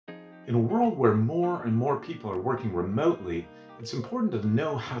In a world where more and more people are working remotely, it's important to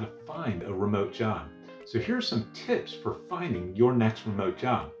know how to find a remote job. So here are some tips for finding your next remote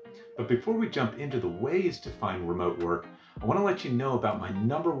job. But before we jump into the ways to find remote work, I want to let you know about my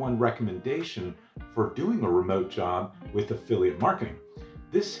 #1 recommendation for doing a remote job with affiliate marketing.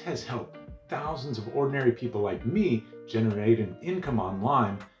 This has helped thousands of ordinary people like me generate an income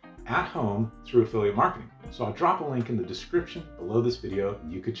online at home through affiliate marketing. So I'll drop a link in the description below this video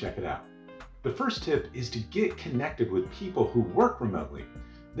and you could check it out. The first tip is to get connected with people who work remotely.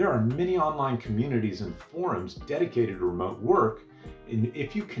 There are many online communities and forums dedicated to remote work, and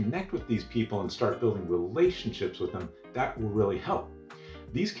if you connect with these people and start building relationships with them, that will really help.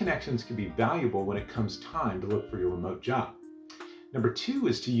 These connections can be valuable when it comes time to look for your remote job. #2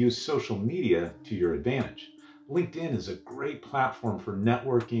 is to use social media to your advantage. LinkedIn is a great platform for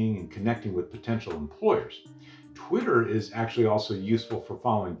networking and connecting with potential employers. Twitter is actually also useful for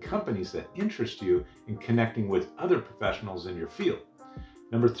following companies that interest you and connecting with other professionals in your field.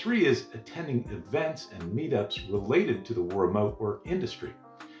 #3 is attending events and meetups related to the remote work industry.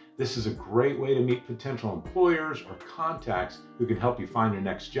 This is a great way to meet potential employers or contacts who can help you find your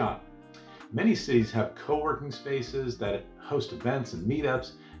next job. Many cities have co-working spaces that host events and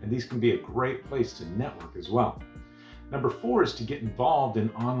meetups, and these can be a great place to network as well. #4 is to get involved in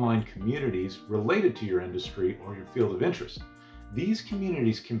online communities related to your industry or your field of interest. These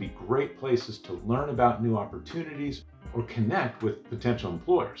communities can be great places to learn about new opportunities or connect with potential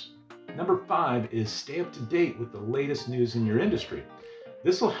employers. #5 is stay up to date with the latest news in your industry.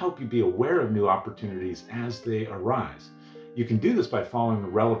 This will help you be aware of new opportunities as they arise. You can do this by following the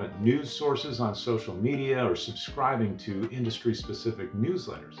relevant news sources on social media or subscribing to industry-specific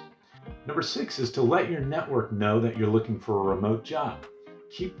newsletters. #6 is to let your network know that you're looking for a remote job.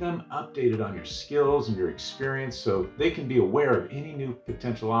 Keep them updated on your skills and your experience so they can be aware of any new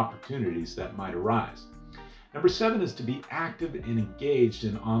potential opportunities that might arise. #7 is to be active and engaged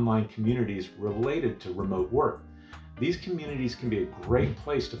in online communities related to remote work. These communities can be a great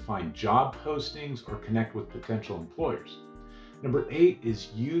place to find job postings or connect with potential employers. #8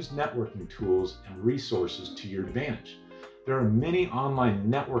 is use networking tools and resources to your advantage. There are many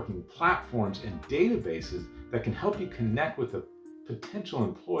online networking platforms and databases that can help you connect with a potential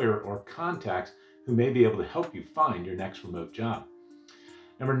employer or contacts who may be able to help you find your next remote job.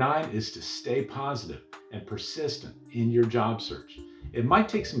 #9 is to stay positive and persistent in your job search. It might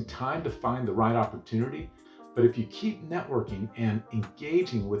take some time to find the right opportunity, but if you keep networking and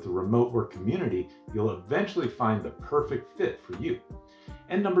engaging with the remote work community, you'll eventually find the perfect fit for you.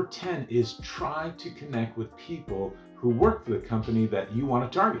 And #10 is try to connect with people who work for the company that you want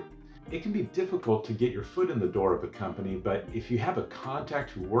to target. It can be difficult to get your foot in the door of a company, but if you have a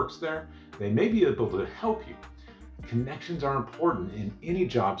contact who works there, they may be able to help you. Connections are important in any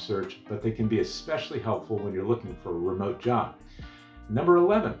job search, but they can be especially helpful when you're looking for a remote job.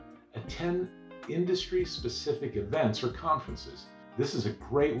 #11, attend industry-specific events or conferences. This is a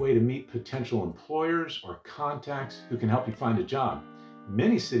great way to meet potential employers or contacts who can help you find a job.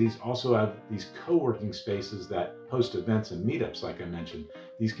 Many cities also have these co-working spaces that host events and meetups, like I mentioned.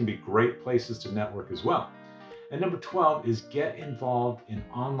 These can be great places to network as well. And #12 is get involved in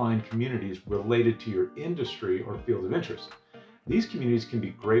online communities related to your industry or field of interest. These communities can be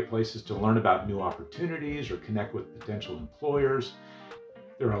great places to learn about new opportunities or connect with potential employers.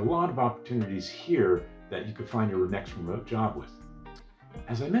 There are a lot of opportunities here that you could find your next remote job with.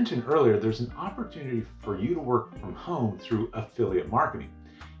 As I mentioned earlier, there's an opportunity for you to work from home through affiliate marketing.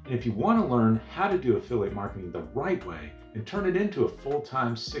 And if you want to learn how to do affiliate marketing the right way and turn it into a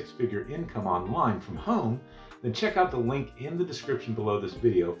full-time 6-figure income online from home, then check out the link in the description below this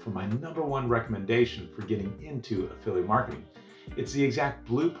video for my #1 recommendation for getting into affiliate marketing. It's the exact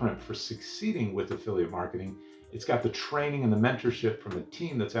blueprint for succeeding with affiliate marketing. It's got the training and the mentorship from a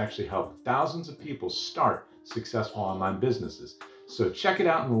team that's actually helped thousands of people start successful online businesses. So check it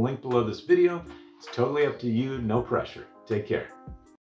out in the link below this video. It's totally up to you, no pressure. Take care.